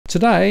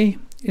Today,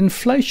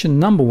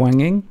 inflation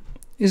numberwanging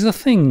is a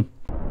thing.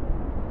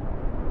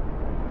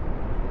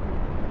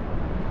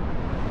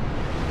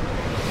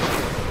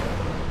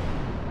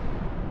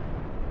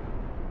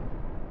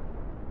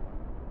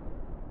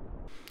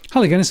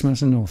 Hello again, it's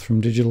Martin North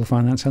from Digital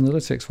Finance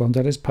Analytics, one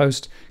day's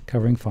post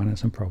covering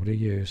finance and property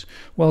use.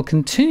 Well,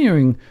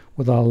 continuing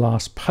with our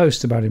last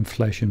post about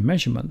inflation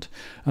measurement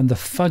and the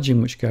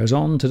fudging which goes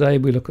on, today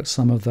we look at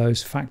some of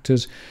those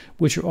factors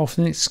which are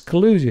often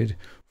excluded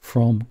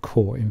from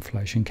core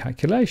inflation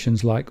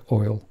calculations like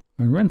oil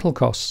and rental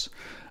costs.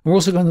 We're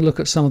also going to look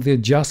at some of the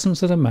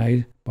adjustments that are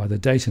made by the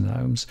data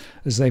gnomes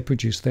as they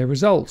produce their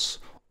results,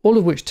 all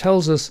of which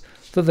tells us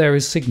that there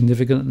is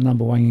significant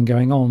numberwanging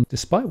going on,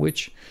 despite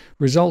which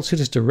results hit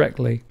us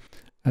directly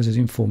as it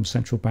informs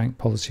central bank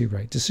policy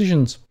rate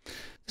decisions.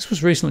 This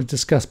was recently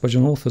discussed by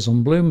John Authors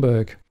on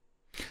Bloomberg.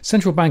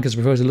 Central bankers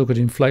prefer to look at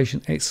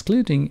inflation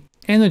excluding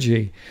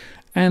energy,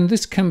 and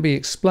this can be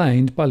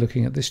explained by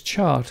looking at this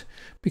chart,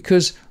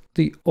 because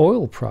the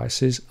oil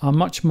prices are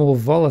much more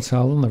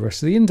volatile than the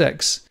rest of the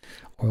index.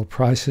 Oil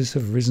prices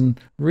have risen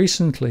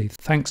recently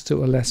thanks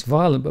to a less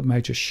violent but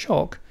major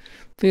shock,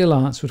 the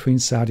alliance between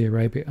Saudi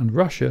Arabia and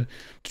Russia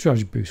to try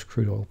to boost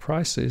crude oil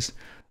prices.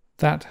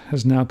 That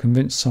has now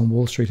convinced some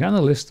Wall Street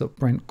analysts that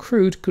Brent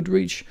crude could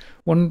reach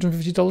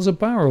 $150 a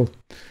barrel.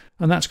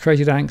 And that's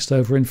created angst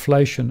over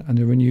inflation and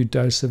a renewed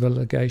dose of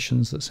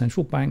allegations that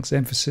central banks'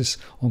 emphasis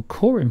on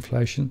core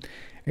inflation,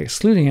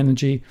 excluding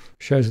energy,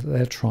 shows that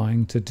they're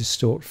trying to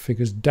distort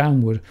figures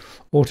downward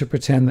or to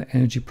pretend that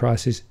energy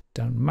prices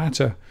don't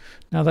matter.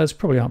 Now, those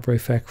probably aren't very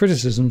fair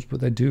criticisms, but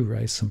they do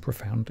raise some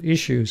profound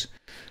issues.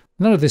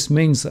 None of this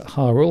means that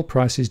higher oil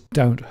prices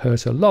don't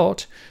hurt a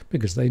lot,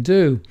 because they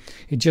do.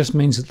 It just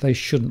means that they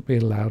shouldn't be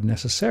allowed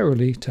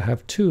necessarily to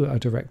have too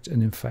direct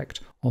an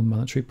effect on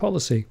monetary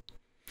policy.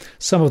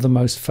 Some of the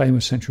most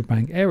famous central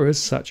bank errors,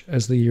 such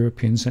as the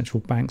European Central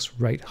Bank's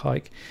rate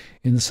hike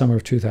in the summer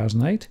of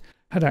 2008,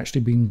 had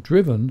actually been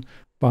driven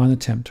by an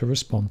attempt to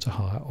respond to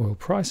higher oil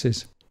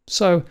prices.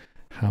 So,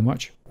 how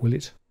much will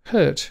it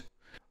hurt?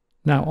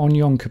 Now, on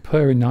Yom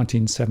Kippur in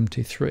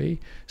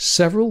 1973,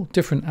 several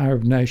different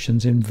Arab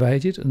nations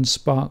invaded and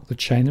sparked the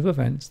chain of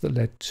events that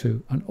led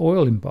to an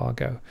oil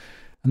embargo,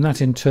 and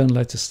that in turn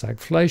led to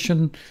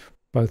stagflation,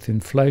 both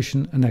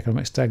inflation and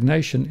economic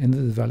stagnation in the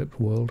developed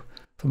world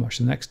for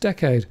much of the next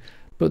decade.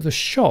 But the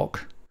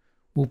shock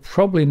will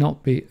probably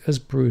not be as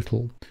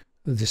brutal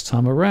this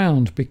time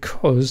around,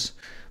 because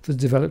the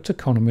developed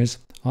economies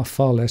are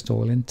far less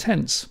oil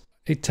intense.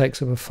 It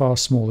takes up a far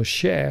smaller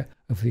share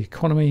of the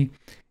economy,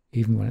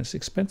 even when it's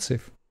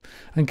expensive.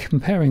 And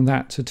comparing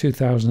that to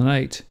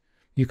 2008,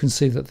 you can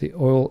see that the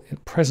oil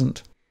at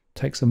present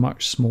takes a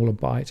much smaller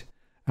bite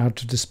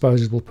out of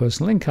disposable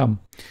personal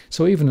income.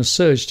 So even a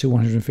surge to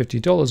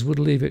 $150 would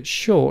leave it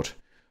short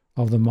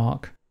of the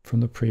mark from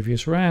the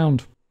previous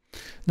round.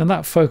 Now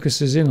that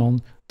focuses in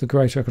on the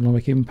greater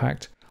economic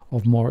impact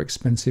of more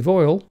expensive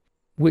oil,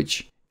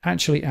 which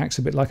actually acts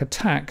a bit like a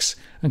tax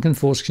and can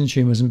force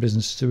consumers and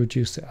businesses to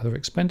reduce their other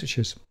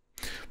expenditures.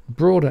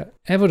 Broader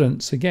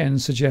evidence again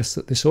suggests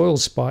that this oil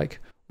spike,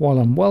 while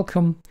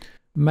unwelcome,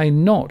 may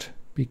not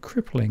be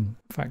crippling.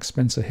 In fact,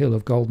 Spencer Hill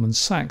of Goldman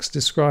Sachs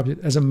described it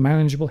as a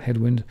manageable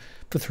headwind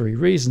for three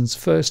reasons.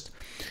 First,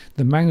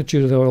 the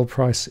magnitude of the oil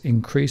price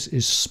increase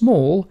is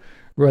small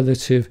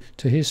relative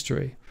to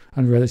history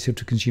and relative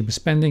to consumer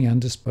spending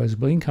and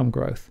disposable income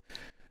growth.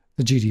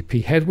 The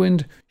GDP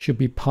headwind should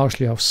be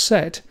partially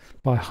offset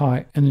by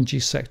high energy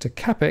sector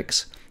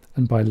capex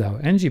and by lower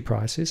energy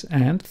prices.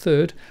 And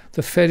third,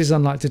 the Fed is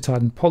unlikely to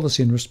tighten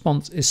policy in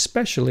response,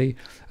 especially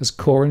as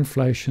core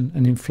inflation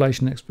and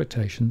inflation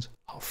expectations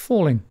are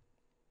falling.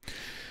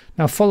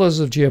 Now, followers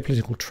of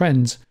geopolitical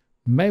trends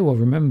may well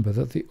remember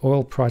that the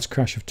oil price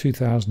crash of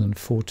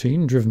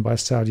 2014, driven by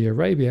Saudi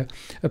Arabia,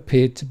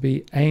 appeared to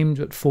be aimed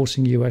at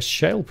forcing US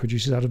shale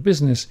producers out of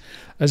business,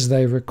 as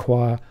they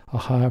require a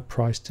higher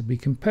price to be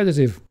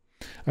competitive.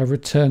 A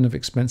return of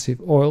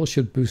expensive oil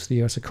should boost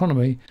the US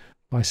economy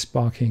by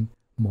sparking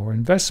more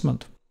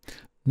investment.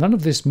 None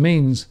of this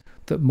means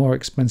that more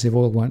expensive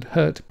oil won't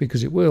hurt,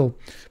 because it will,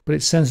 but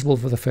it's sensible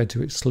for the Fed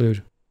to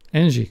exclude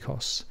energy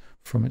costs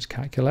from its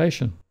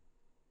calculation.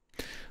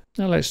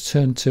 Now let's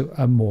turn to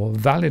a more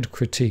valid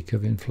critique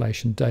of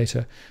inflation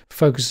data,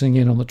 focusing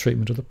in on the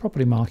treatment of the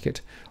property market.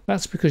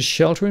 That's because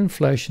shelter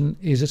inflation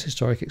is at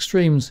historic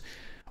extremes.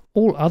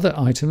 All other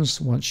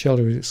items, once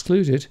shelter is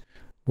excluded,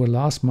 were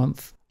last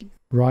month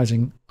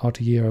rising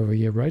at a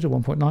year-over-year rate of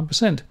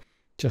 1.9%.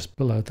 Just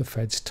below the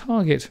Fed's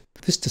target.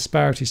 This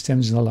disparity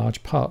stems in a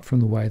large part from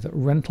the way that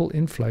rental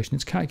inflation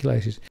is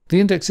calculated.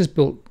 The index is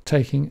built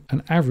taking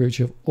an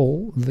average of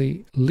all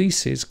the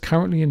leases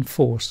currently in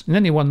force. In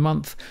any 1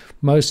 month,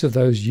 most of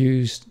those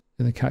used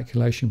in the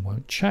calculation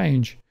won't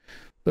change.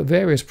 But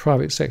various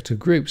private sector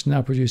groups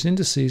now produce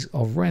indices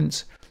of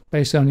rents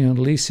based only on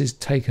leases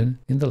taken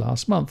in the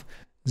last month.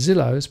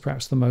 Zillow is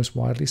perhaps the most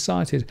widely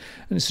cited,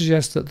 and it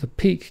suggests that the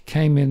peak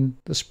came in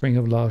the spring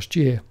of last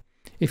year,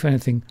 if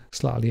anything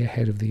slightly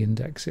ahead of the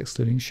index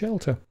excluding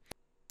shelter.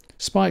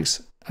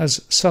 Spikes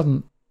as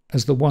sudden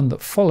as the one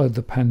that followed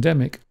the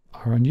pandemic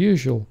are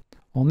unusual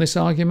on this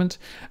argument,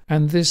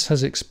 and this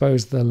has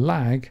exposed the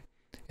lag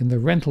in the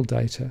rental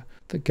data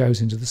that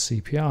goes into the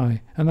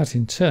CPI, and that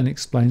in turn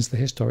explains the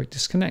historic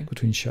disconnect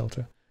between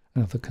shelter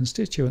and other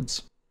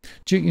constituents.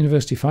 Duke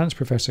University finance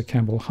professor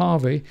Campbell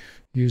Harvey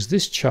used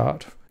this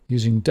chart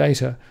using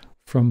data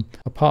from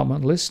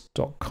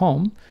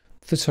apartmentlist.com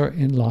that are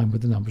in line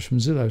with the numbers from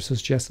Zillow to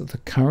suggest that the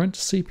current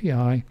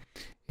CPI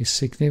is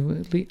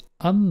significantly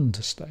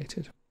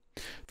understated.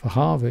 For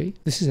Harvey,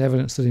 this is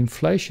evidence that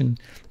inflation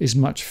is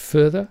much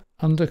further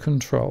under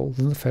control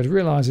than the Fed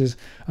realizes,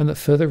 and that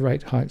further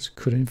rate hikes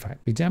could in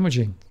fact be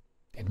damaging.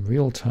 In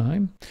real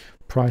time,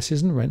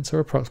 prices and rents are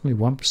approximately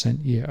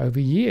 1% year over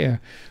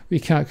year.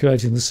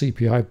 Recalculating the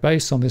CPI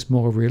based on this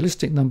more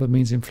realistic number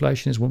means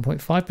inflation is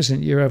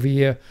 1.5% year over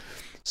year.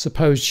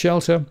 Supposed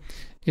shelter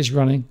is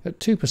running at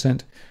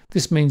 2%.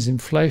 This means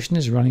inflation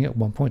is running at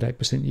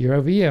 1.8% year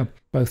over year.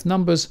 Both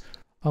numbers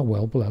are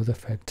well below the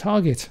Fed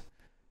target.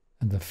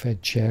 And the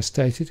Fed chair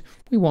stated,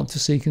 "We want to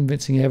see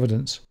convincing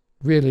evidence,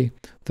 really,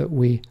 that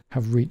we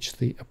have reached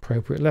the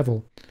appropriate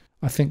level.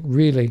 I think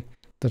really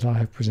that I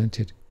have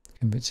presented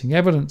convincing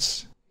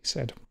evidence," he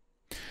said.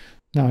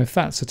 Now, if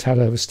that's a tad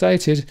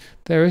overstated,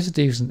 there is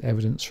decent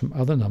evidence from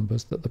other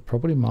numbers that the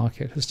property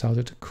market has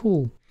started to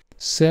cool.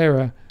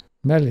 Sarah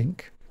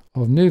Mellink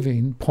of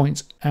Nuveen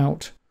points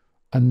out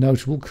a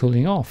notable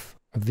cooling off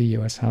of the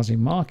US housing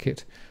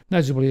market,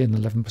 notably an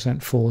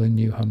 11% fall in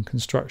new home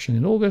construction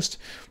in August,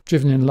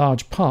 driven in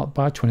large part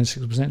by a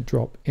 26%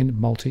 drop in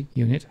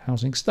multi-unit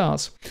housing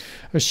starts.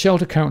 As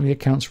shelter currently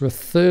accounts for a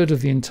third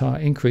of the entire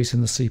increase in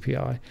the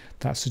CPI,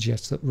 that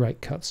suggests that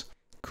rate cuts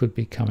could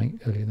be coming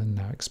earlier than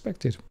now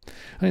expected.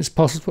 And it's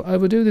possible to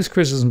overdo this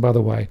criticism, by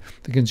the way.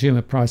 The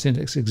Consumer Price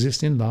Index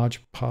exists in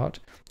large part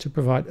to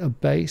provide a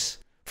base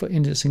for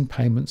indexing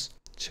payments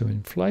to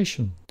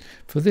inflation.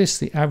 For this,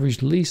 the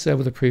average lease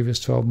over the previous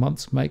 12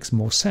 months makes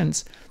more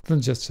sense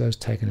than just those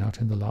taken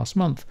out in the last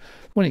month.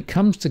 When it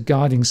comes to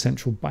guiding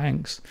central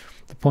banks,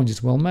 the point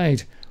is well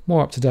made.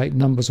 More up-to-date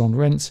numbers on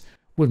rents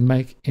would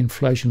make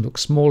inflation look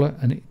smaller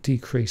and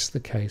decrease the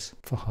case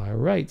for higher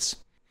rates.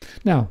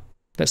 Now,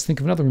 let's think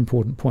of another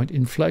important point.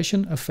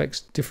 Inflation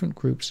affects different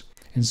groups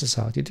in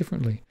society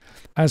differently.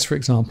 As, for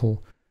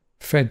example,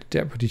 Fed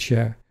Deputy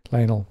Chair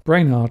Lionel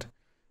Brainard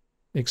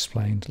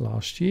explained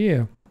last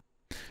year.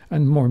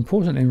 And more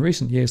importantly, in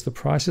recent years, the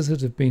prices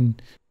that have been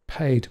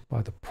paid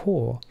by the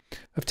poor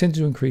have tended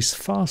to increase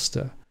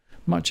faster,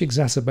 much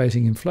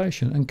exacerbating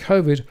inflation. And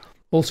COVID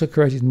also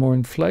created more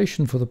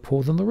inflation for the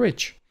poor than the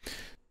rich.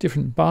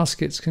 Different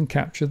baskets can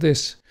capture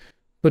this,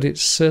 but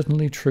it's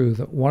certainly true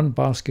that one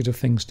basket of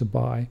things to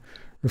buy,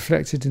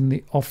 reflected in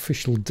the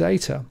official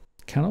data,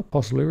 cannot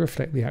possibly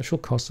reflect the actual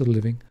cost of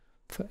living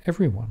for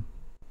everyone.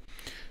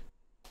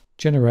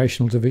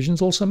 Generational divisions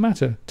also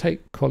matter.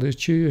 Take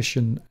college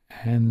tuition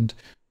and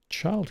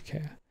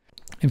childcare.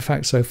 In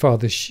fact, so far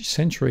this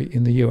century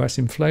in the US,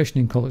 inflation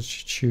in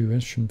college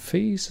tuition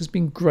fees has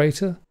been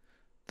greater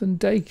than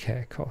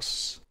daycare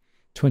costs.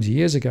 20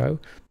 years ago,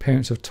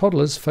 parents of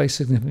toddlers faced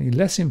significantly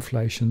less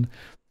inflation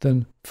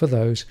than for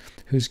those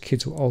whose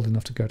kids were old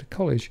enough to go to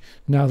college.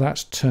 Now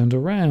that's turned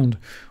around.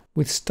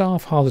 With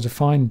staff harder to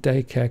find,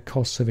 daycare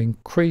costs have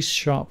increased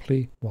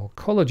sharply, while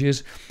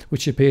colleges,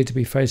 which appear to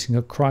be facing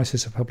a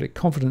crisis of public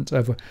confidence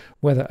over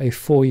whether a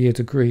 4-year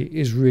degree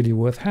is really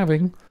worth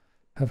having,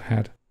 have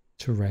had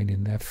to rein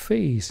in their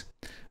fees.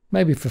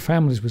 Maybe for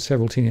families with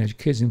several teenage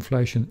kids,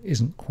 inflation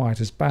isn't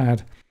quite as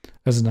bad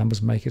as the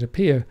numbers make it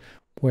appear,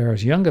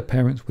 whereas younger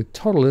parents with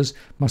toddlers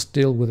must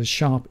deal with a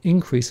sharp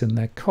increase in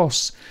their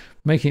costs,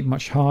 making it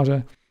much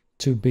harder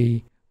to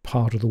be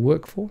part of the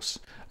workforce,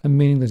 and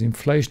meaning that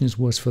inflation is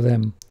worse for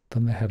them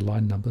than the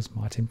headline numbers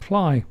might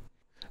imply.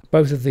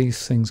 Both of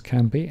these things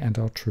can be and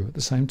are true at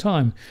the same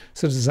time.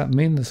 So does that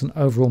mean that an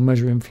overall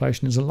measure of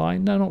inflation is a lie?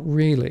 No, not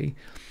really.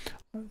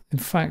 In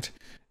fact,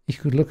 you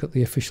could look at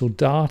the official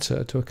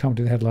data to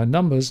accompany the headline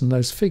numbers, and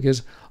those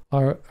figures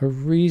are a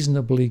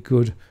reasonably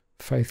good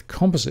faith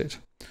composite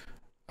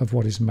of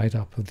what is made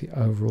up of the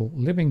overall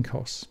living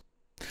costs.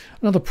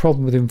 Another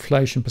problem with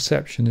inflation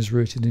perception is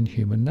rooted in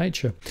human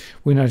nature.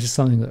 We notice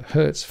something that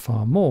hurts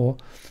far more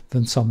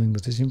than something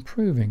that is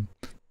improving.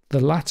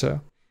 The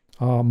latter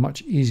are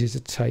much easier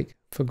to take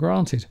for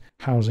granted.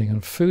 Housing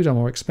and food are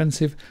more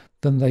expensive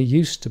than they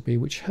used to be,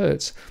 which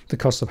hurts. The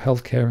cost of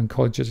healthcare and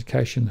college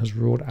education has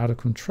roared out of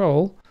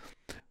control,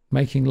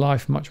 making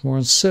life much more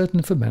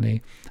uncertain for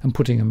many and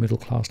putting a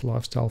middle-class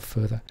lifestyle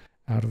further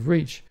out of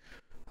reach.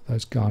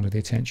 Those garner the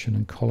attention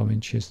and column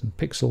inches and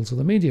pixels of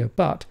the media.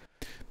 But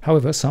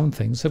however, some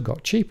things have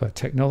got cheaper.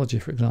 Technology,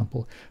 for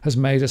example, has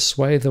made a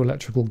swathe of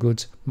electrical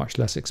goods much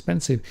less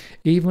expensive,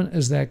 even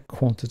as their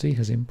quantity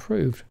has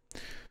improved.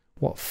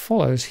 What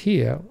follows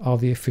here are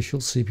the official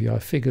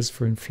CPI figures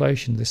for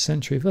inflation this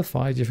century for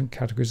 5 different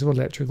categories of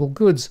electrical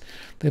goods.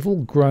 They've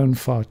all grown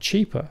far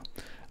cheaper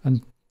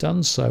and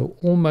done so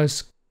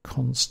almost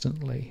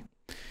constantly.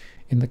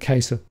 In the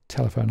case of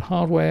telephone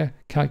hardware,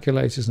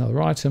 calculators and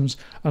other items,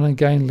 an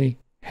ungainly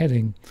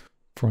heading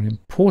for an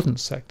important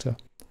sector,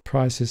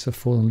 prices have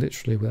fallen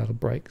literally without a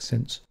break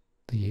since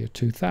the year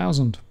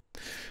 2000.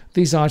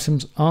 These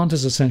items aren't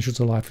as essential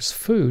to life as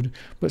food,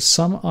 but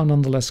some are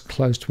nonetheless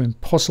close to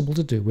impossible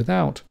to do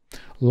without.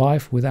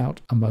 Life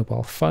without a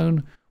mobile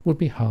phone would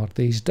be hard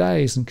these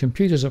days, and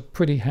computers are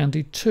pretty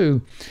handy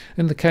too.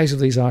 In the case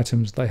of these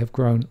items, they have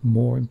grown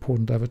more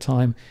important over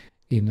time,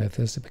 even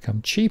as they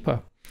become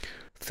cheaper.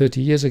 30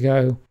 years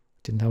ago,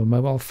 didn't have a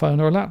mobile phone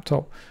or a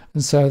laptop,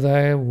 and so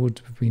there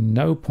would be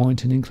no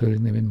point in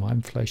including them in my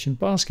inflation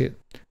basket.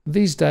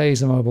 These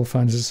days, a mobile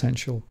phone is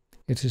essential.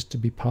 It is to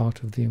be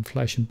part of the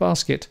inflation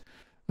basket,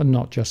 and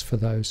not just for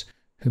those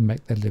who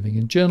make their living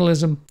in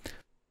journalism.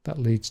 That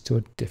leads to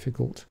a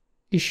difficult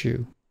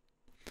issue,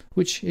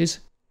 which is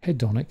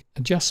hedonic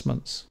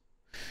adjustments.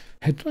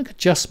 Hedonic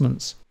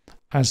adjustments,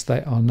 as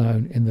they are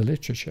known in the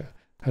literature,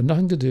 have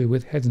nothing to do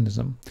with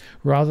hedonism.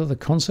 Rather, the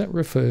concept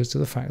refers to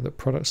the fact that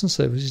products and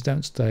services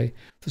don't stay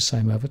the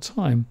same over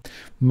time.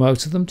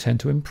 Most of them tend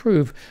to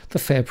improve. The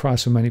fair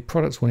price of many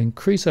products will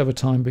increase over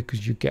time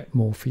because you get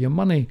more for your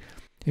money.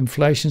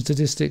 Inflation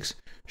statistics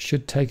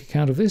should take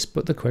account of this,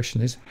 but the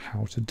question is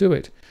how to do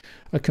it.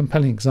 A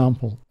compelling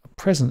example at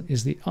present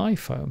is the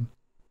iPhone.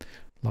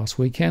 Last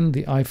weekend,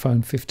 the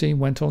iPhone 15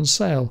 went on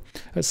sale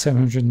at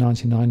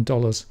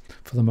 $799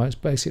 for the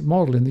most basic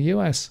model in the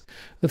US.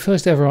 The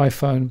first ever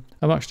iPhone,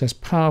 a much less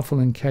powerful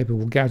and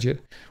capable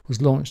gadget,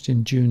 was launched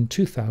in June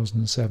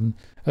 2007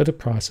 at a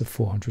price of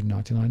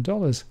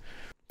 $499.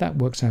 That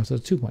works out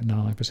at a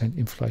 2.99%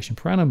 inflation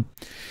per annum.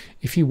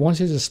 If you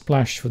wanted a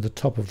splash for the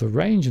top of the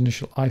range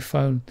initial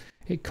iPhone,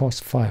 it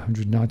cost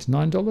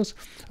 $599,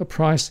 a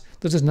price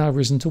that has now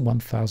risen to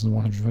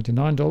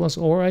 $1,129,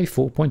 or a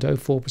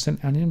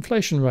 4.04% annual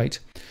inflation rate.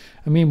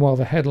 And meanwhile,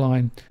 the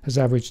headline has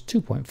averaged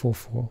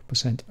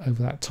 2.44%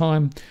 over that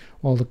time,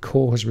 while the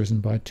core has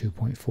risen by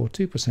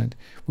 2.42%,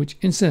 which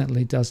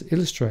incidentally does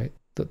illustrate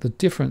that the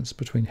difference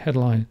between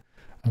headline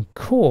and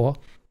core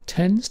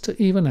tends to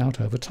even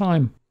out over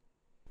time.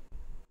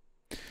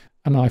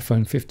 An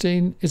iPhone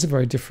 15 is a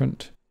very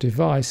different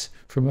device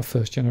from a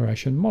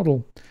first-generation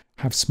model.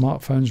 Have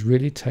smartphones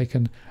really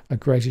taken a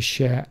greater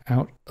share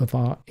out of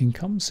our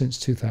income since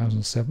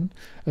 2007,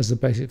 as the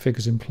basic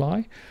figures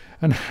imply?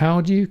 And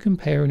how do you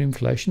compare an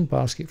inflation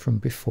basket from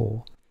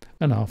before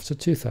and after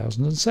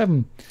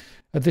 2007?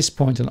 At this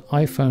point, an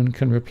iPhone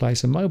can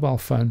replace a mobile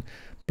phone,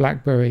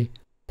 BlackBerry,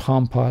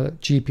 Palm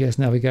Pilot, GPS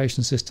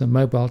navigation system,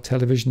 mobile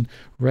television,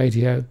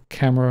 radio,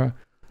 camera,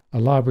 a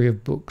library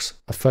of books,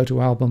 a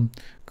photo album,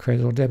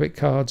 credit or debit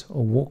cards,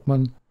 or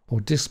Walkman, or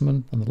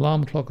Discman, an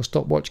alarm clock, a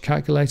stopwatch,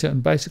 calculator,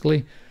 and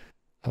basically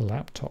a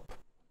laptop.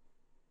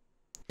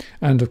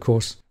 And of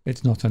course,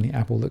 it's not only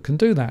Apple that can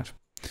do that.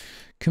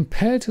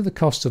 Compared to the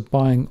cost of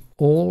buying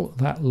all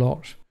that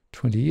lot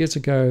 20 years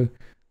ago,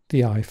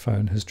 the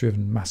iPhone has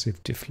driven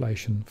massive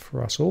deflation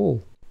for us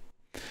all.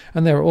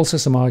 And there are also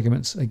some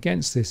arguments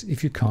against this.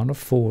 If you can't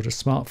afford a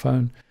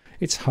smartphone,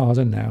 it's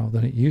harder now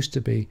than it used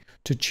to be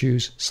to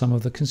choose some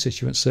of the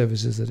constituent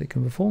services that it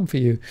can perform for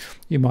you.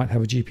 You might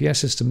have a GPS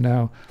system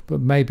now,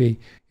 but maybe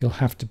you'll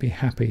have to be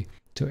happy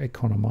to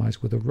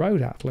economize with a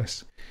road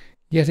atlas.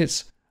 Yet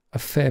it's a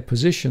fair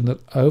position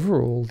that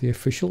overall the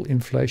official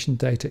inflation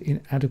data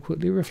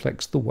inadequately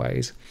reflects the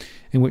ways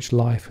in which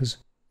life has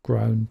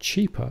grown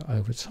cheaper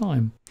over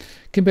time.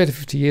 Compared to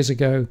 50 years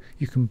ago,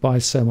 you can buy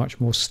so much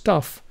more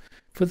stuff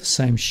for the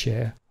same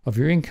share of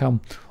your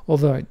income,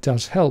 although it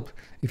does help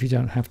if you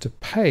don't have to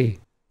pay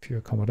for your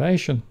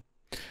accommodation.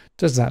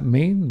 Does that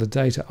mean the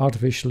data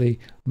artificially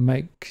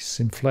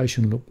makes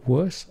inflation look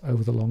worse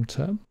over the long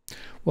term?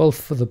 Well,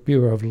 for the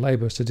Bureau of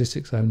Labour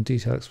Statistics' own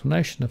detailed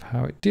explanation of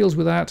how it deals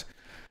with that,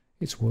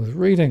 it's worth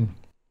reading.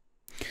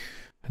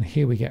 And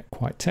here we get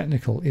quite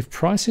technical. If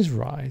prices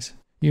rise,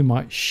 you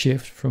might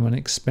shift from an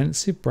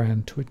expensive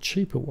brand to a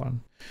cheaper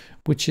one,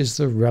 which is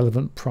the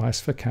relevant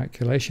price for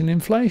calculation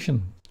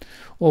inflation.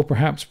 Or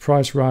perhaps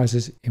price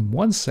rises in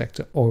one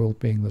sector, oil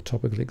being the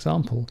topical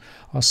example,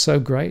 are so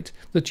great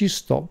that you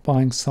stop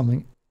buying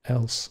something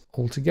else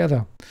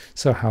altogether.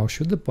 So how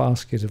should the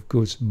basket of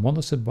goods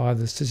monitored by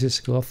the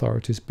statistical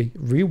authorities be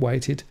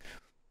reweighted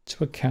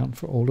to account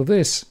for all of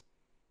this,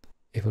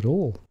 if at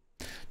all?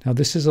 Now,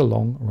 this is a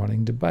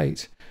long-running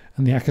debate,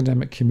 and the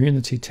academic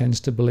community tends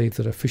to believe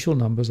that official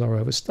numbers are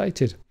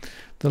overstated.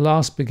 The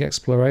last big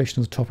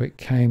exploration of the topic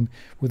came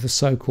with the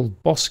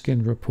so-called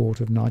Boskin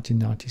report of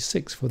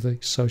 1996 for the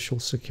Social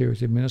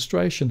Security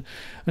Administration,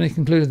 and it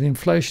concluded that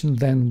inflation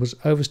then was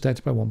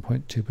overstated by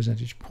 1.2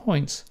 percentage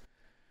points.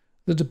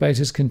 The debate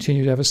has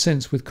continued ever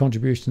since, with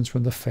contributions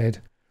from the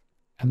Fed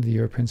and the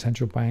European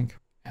Central Bank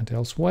and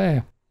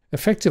elsewhere.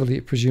 Effectively,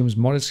 it presumes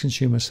modest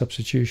consumer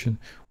substitution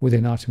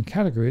within item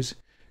categories,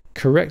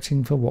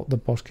 correcting for what the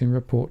Boskin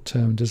report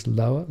termed as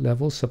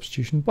lower-level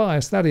substitution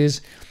bias. That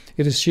is,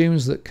 it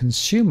assumes that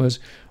consumers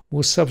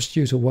will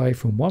substitute away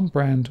from one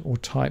brand or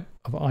type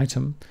of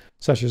item,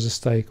 such as a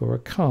steak or a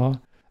car,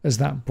 as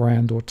that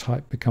brand or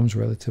type becomes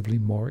relatively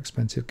more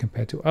expensive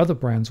compared to other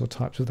brands or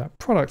types of that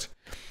product.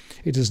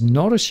 It does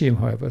not assume,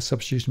 however,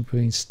 substitution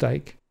between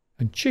steak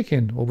and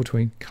chicken or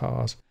between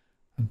cars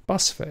and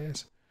bus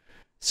fares.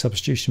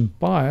 Substitution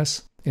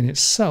bias in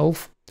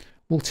itself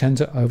will tend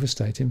to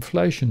overstate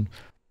inflation.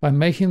 By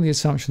making the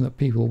assumption that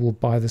people will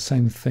buy the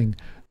same thing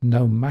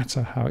no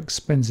matter how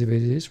expensive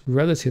it is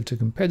relative to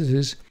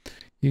competitors,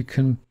 you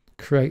can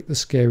create the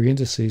scary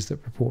indices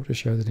that purport to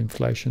show that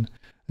inflation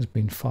has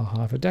been far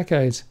higher for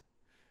decades.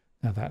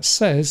 Now that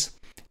says,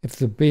 if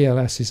the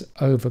BLS is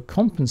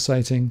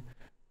overcompensating,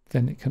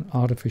 then it can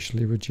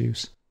artificially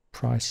reduce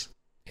price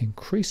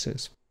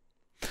increases.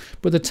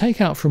 But the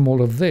takeout from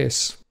all of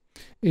this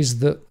is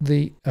that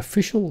the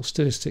official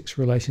statistics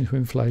relating to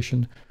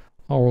inflation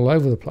are all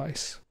over the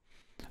place,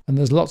 and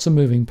there's lots of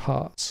moving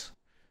parts.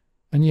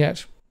 And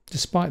yet,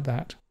 despite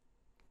that,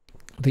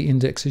 the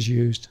index is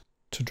used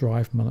to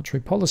drive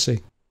monetary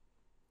policy.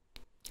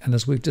 And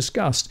as we've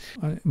discussed,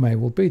 it may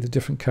well be that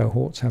different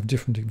cohorts have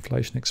different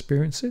inflation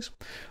experiences.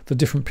 The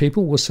different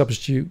people will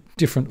substitute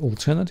different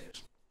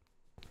alternatives.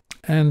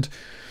 And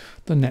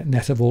the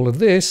net of all of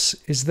this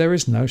is there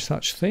is no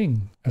such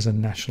thing as a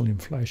national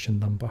inflation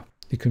number.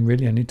 You can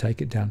really only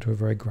take it down to a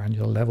very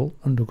granular level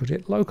and look at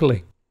it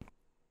locally.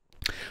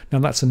 Now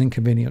that's an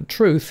inconvenient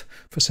truth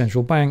for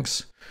central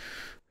banks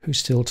who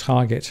still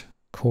target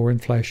core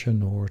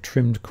inflation or a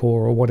trimmed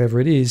core or whatever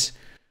it is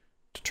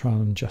to try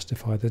and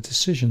justify their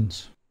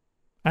decisions.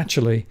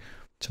 Actually,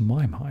 to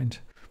my mind,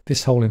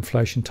 this whole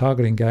inflation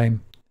targeting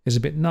game is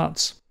a bit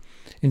nuts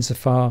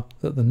insofar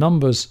that the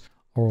numbers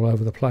are all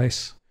over the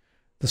place,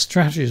 the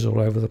strategies are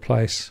all over the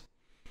place,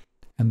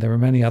 and there are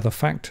many other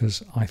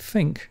factors, I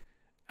think,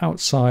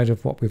 outside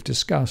of what we've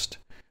discussed,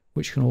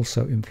 which can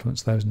also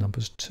influence those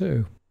numbers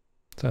too.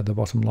 So the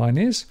bottom line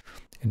is,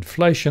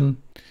 inflation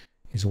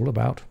is all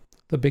about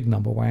the big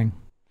number wang.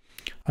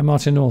 I'm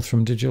Martin North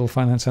from Digital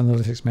Finance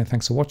Analytics. Many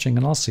thanks for watching,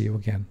 and I'll see you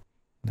again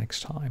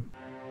next time.